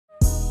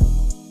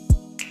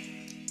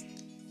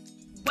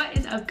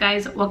up,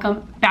 guys?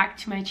 Welcome back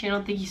to my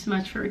channel. Thank you so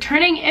much for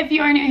returning. If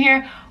you are new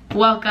here,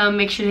 welcome.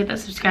 Make sure to hit that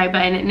subscribe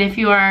button, and if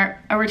you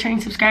are a returning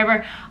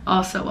subscriber,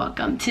 also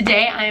welcome.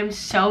 Today I am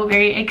so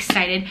very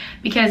excited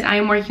because I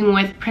am working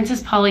with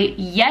Princess Polly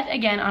yet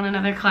again on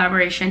another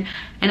collaboration,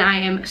 and I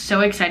am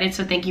so excited.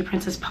 So thank you,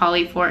 Princess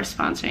Polly, for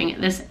sponsoring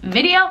this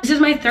video. This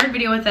is my third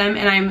video with them,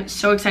 and I'm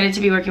so excited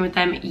to be working with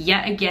them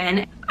yet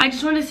again. I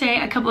just want to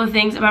say a couple of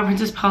things about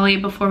Princess Polly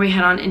before we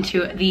head on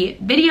into the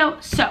video.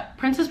 So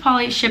Princess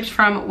Polly ships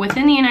from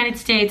within the United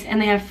States,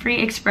 and they have free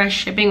express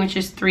shipping, which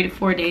is 3 to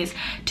 4 days,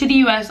 to the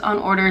US on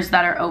orders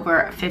that are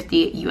over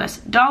 $50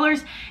 US.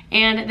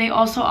 And they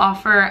also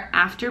offer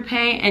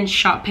AfterPay and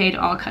ShopPay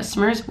to all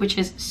customers, which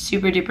is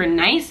super duper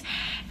nice.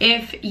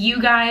 If you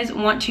guys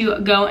want to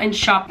go and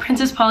shop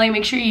Princess Polly,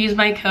 make sure you use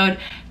my code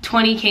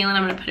 20Keilyn.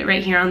 I'm gonna put it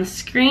right here on the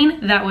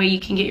screen. That way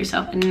you can get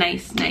yourself a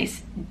nice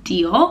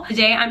deal.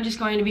 Today I'm just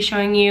going to be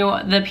showing you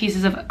the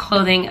pieces of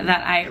clothing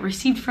that I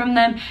received from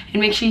them,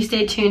 and make sure you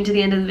stay tuned to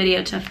the end of the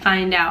video to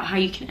find out how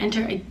you can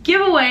enter a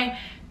giveaway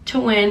to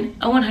win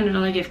a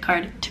 $100 gift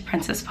card to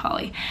Princess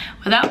Polly.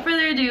 Without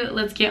further ado,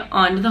 let's get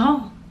on to the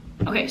haul.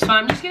 Okay, so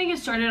I'm just gonna get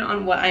started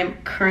on what I'm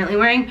currently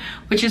wearing,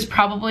 which is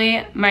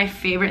probably my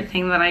favorite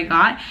thing that I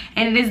got,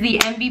 and it is the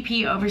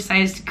MVP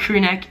oversized crew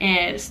neck.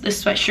 Is the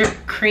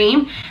sweatshirt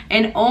cream,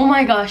 and oh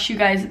my gosh, you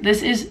guys,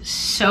 this is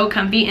so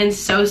comfy and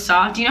so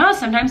soft. You know how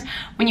sometimes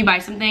when you buy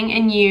something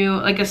and you,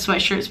 like a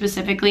sweatshirt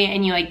specifically,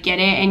 and you like get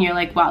it and you're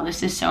like, wow,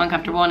 this is so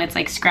uncomfortable and it's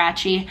like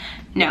scratchy?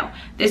 No,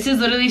 this is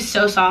literally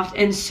so soft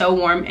and so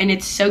warm, and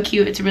it's so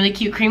cute. It's a really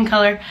cute cream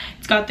color.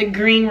 It's got the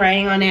green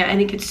writing on it. I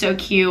think it's so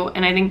cute,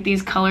 and I think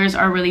these colors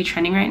are really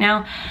trending right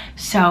now,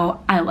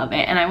 so I love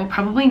it, and I will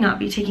probably not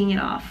be taking it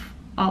off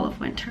all of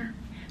winter.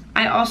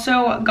 I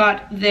also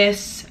got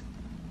this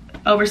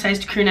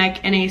oversized crew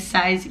neck in a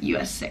size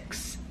US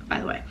 6,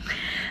 by the way.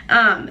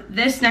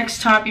 This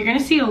next top, you're gonna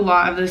see a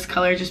lot of this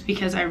color just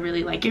because I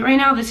really like it right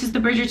now. This is the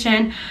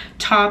Bridgerton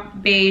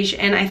top beige,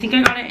 and I think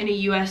I got it in a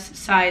US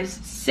size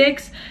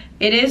 6.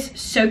 It is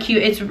so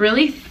cute. It's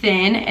really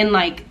thin and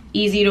like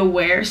easy to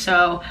wear,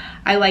 so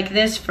I like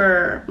this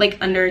for like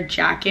under a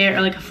jacket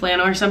or like a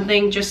flannel or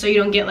something, just so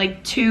you don't get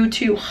like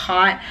too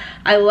hot.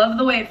 I love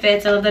the way it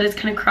fits. I love that it's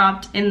kind of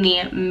cropped in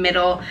the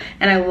middle,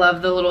 and I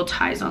love the little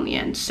ties on the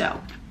end.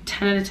 So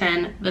 10 out of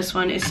 10. This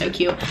one is so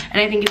cute,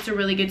 and I think it's a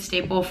really good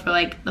staple for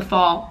like the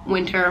fall,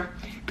 winter.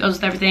 Goes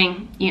with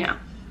everything, you know.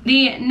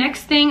 The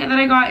next thing that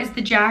I got is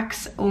the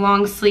Jack's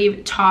long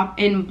sleeve top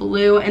in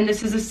blue, and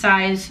this is a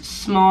size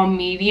small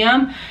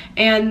medium.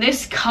 And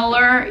this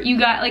color, you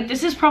got, like,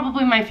 this is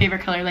probably my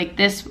favorite color, like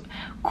this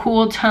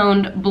cool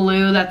toned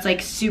blue that's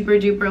like super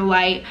duper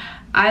light.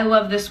 I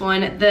love this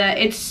one.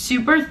 It's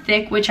super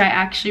thick, which I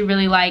actually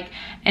really like,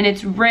 and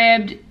it's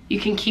ribbed. You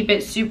can keep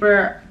it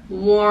super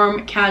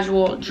warm,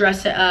 casual,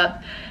 dress it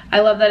up.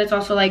 I love that it's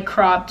also like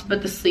cropped,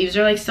 but the sleeves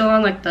are like still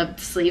long. Like the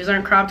sleeves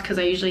aren't cropped because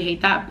I usually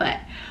hate that, but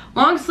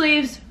long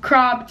sleeves,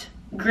 cropped,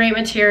 great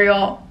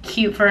material,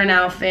 cute for an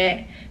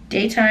outfit,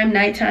 daytime,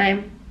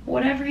 nighttime,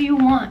 whatever you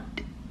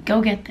want,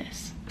 go get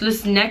this.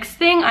 This next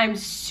thing I'm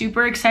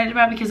super excited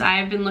about because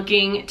I've been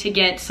looking to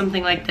get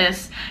something like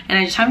this, and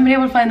I just haven't been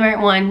able to find the right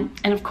one,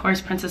 and of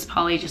course Princess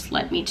Polly just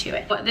led me to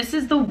it. But this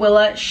is the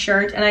Willa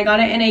shirt, and I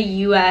got it in a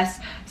US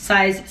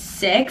size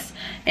 6,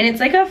 and it's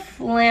like a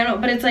flannel,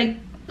 but it's like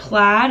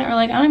plaid, or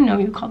like, I don't even know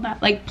what you call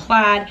that, like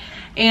plaid,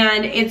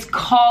 and it's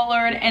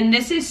collared, and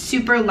this is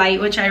super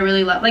light, which I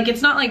really love. Like,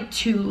 it's not like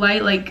too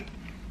light, like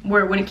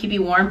where it wouldn't keep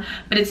you warm,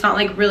 but it's not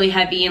like really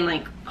heavy and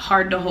like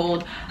hard to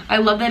hold. I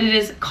love that it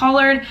is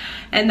collared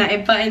and that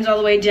it buttons all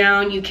the way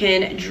down. You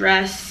can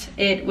dress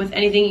it with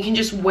anything. You can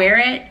just wear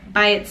it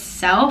by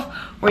itself,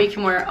 or you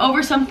can wear it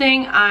over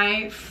something.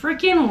 I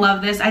freaking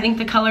love this. I think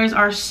the colors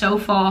are so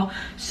fall,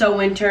 so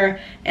winter,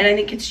 and I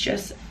think it's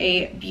just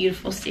a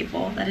beautiful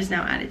staple that is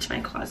now added to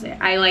my closet.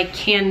 I like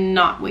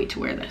cannot wait to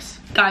wear this.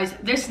 Guys,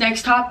 this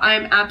next top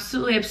I'm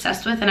absolutely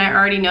obsessed with, and I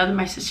already know that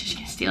my sister's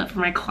gonna steal it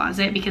from my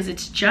closet because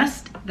it's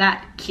just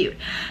that cute.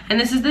 And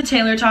this is the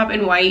tailor top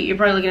in white. You're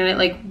probably looking at it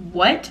like,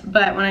 what?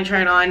 But when I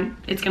try it on,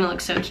 it's gonna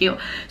look so cute.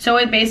 So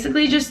it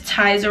basically just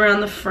ties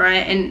around the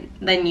front, and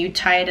then you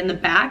tie it in the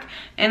back.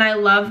 And I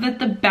love that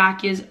the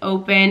back is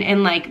open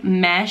and like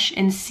mesh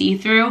and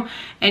see-through,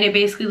 and it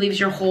basically leaves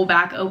your whole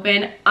back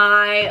open.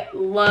 I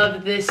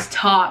love this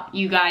top,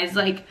 you guys.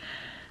 Like,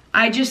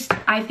 I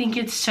think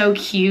it's so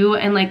cute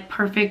and like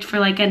perfect for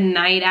like a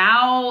night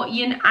out.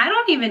 You know, I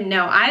don't even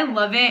know. I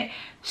love it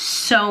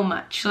so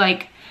much.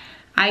 Like,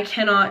 I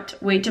cannot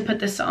wait to put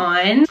this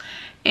on.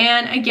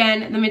 And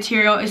again, the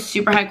material is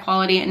super high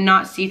quality and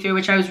not see-through,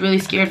 which I was really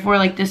scared for.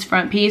 Like this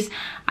front piece,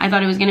 I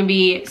thought it was gonna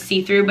be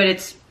see-through, but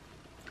it's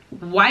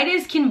white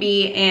as can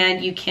be,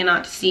 and you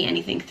cannot see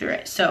anything through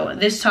it. So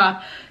this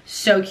top,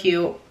 so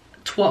cute,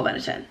 12 out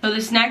of 10. So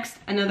this next,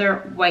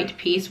 another white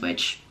piece,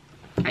 which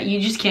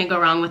you just can't go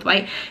wrong with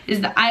white,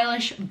 is the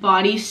Eilish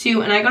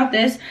bodysuit, and I got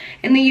this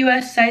in the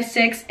US size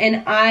 6,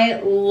 and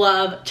I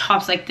love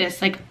tops like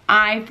this. Like,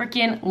 I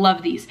freaking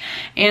love these,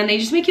 and they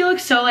just make you look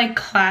so like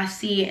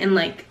classy and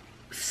like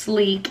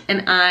sleek,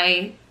 and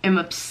I am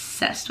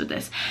obsessed with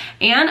this.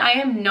 And I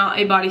am not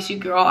a bodysuit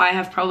girl. I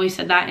have probably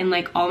said that in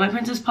like all my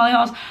Princess Polly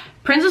hauls.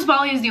 Princess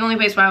Polly is the only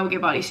place where I will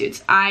get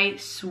bodysuits. I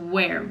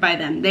swear by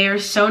them. They are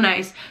so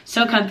nice,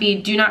 so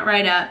comfy, do not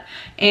ride up.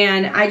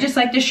 And I just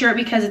like this shirt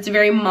because it's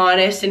very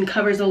modest and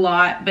covers a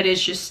lot, but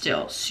it's just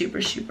still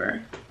super,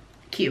 super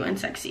cute and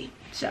sexy.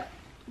 So,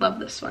 love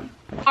this one.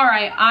 All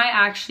right, I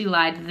actually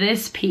lied.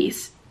 This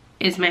piece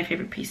is my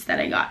favorite piece that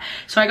I got.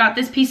 So I got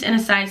this piece in a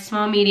size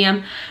small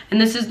medium,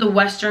 and this is the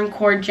Western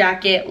cord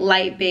jacket,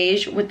 light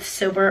beige with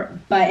silver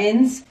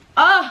buttons.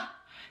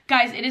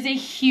 Guys, it is a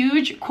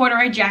huge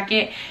corduroy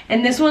jacket,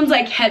 and this one's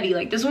like heavy.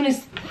 Like this one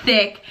is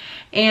thick,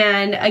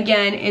 and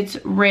again, it's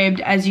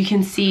ribbed, as you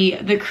can see.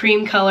 The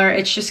cream color,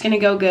 it's just gonna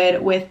go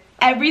good with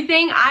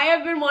everything. I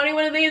have been wanting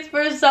one of these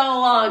for so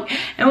long,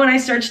 and when I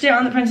searched it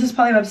on the Princess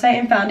Polly website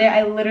and found it,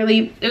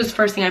 it was the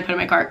first thing I put in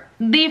my cart.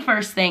 The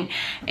first thing,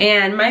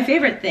 and my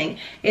favorite thing.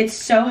 It's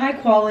so high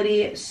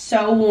quality,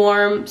 so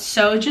warm,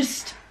 so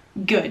just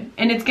good,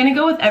 and it's gonna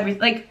go with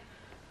everything. Like,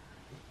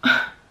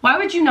 why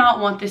would you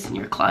not want this in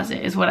your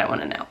closet is what I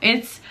want to know.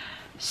 It's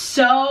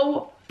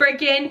so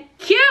freaking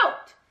cute.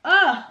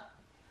 I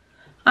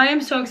am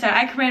so excited.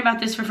 I could rant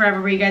about this for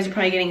forever, but you guys are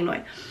probably getting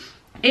annoyed.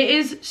 It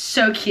is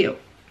so cute.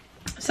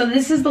 So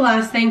this is the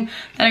last thing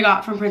that I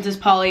got from Princess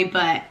Polly,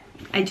 but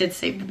I did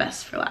save the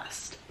best for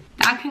last.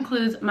 That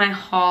concludes my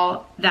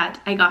haul that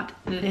I got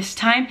this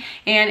time.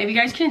 And if you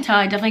guys couldn't tell,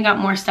 I definitely got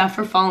more stuff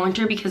for fall and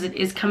winter because it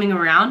is coming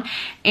around.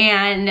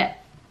 And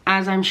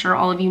as I'm sure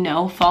all of you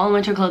know, fall and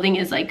winter clothing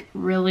is like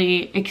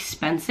really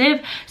expensive.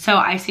 So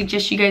I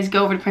suggest you guys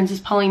go over to Princess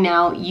Polly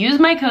now. Use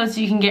my code so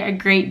you can get a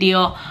great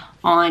deal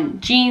on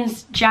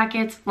jeans,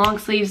 jackets, long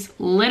sleeves,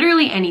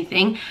 literally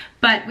anything.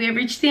 But we have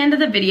reached the end of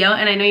the video,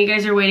 and I know you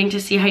guys are waiting to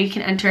see how you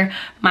can enter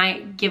my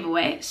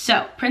giveaway.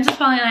 So Princess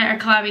Polly and I are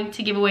collabing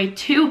to give away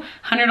two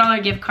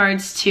 $100 gift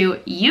cards to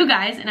you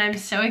guys, and I'm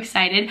so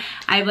excited.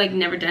 I've like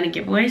never done a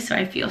giveaway, so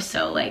I feel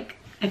like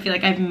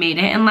I've made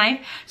it in life.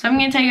 So I'm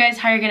gonna tell you guys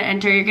how you're gonna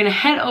enter. You're gonna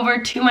head over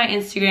to my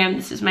Instagram.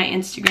 This is my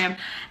Instagram.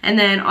 And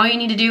then all you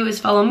need to do is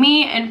follow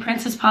me and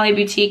Princess Polly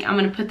Boutique. I'm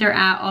gonna put their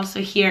 @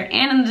 also here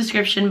and in the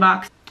description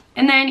box.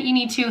 And then you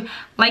need to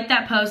like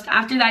that post.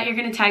 After that, you're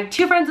gonna tag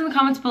 2 friends in the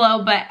comments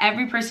below, but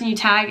every person you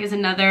tag is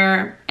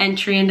another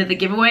entry into the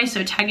giveaway.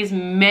 So tag as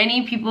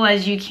many people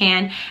as you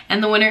can,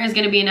 and the winner is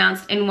gonna be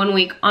announced in 1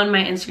 week on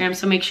my Instagram.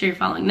 So make sure you're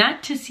following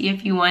that to see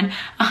if you won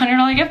a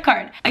 $100 gift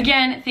card.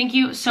 Again, thank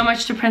you so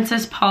much to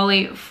Princess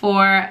Polly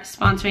for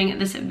sponsoring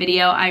this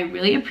video. I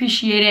really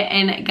appreciate it.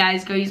 And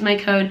guys, go use my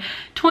code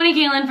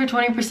 20Keilyn for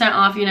 20%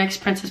 off your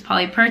next Princess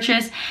Polly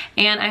purchase.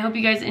 And I hope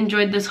you guys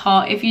enjoyed this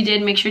haul. If you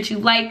did, make sure to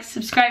like,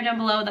 subscribe down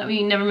below, that way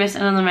you never miss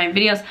another of my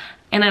videos,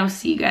 and I will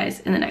see you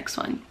guys in the next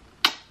one.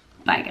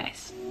 Bye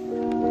guys.